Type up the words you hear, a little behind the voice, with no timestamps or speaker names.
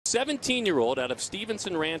17-year-old out of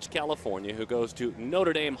Stevenson Ranch, California, who goes to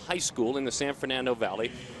Notre Dame High School in the San Fernando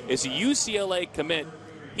Valley, is a UCLA commit.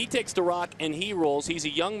 He takes the rock and he rolls. He's a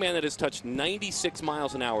young man that has touched 96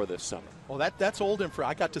 miles an hour this summer. Well, that's old. And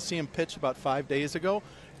I got to see him pitch about 5 days ago,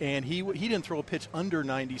 and he didn't throw a pitch under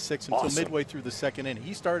 96 until midway through the second inning.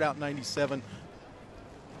 He started out 97.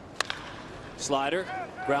 Slider,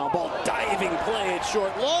 ground ball, diving play at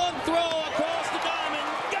short, long throw across the diamond,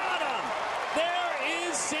 got him! There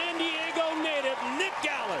is San Diego native Nick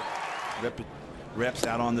Gallard. Reps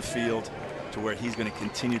out on the field to where he's going to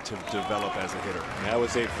continue to develop as a hitter. That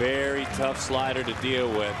was a very tough slider to deal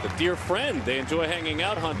with. A dear friend, they enjoy hanging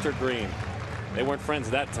out, Hunter Greene. They weren't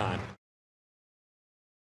friends that time.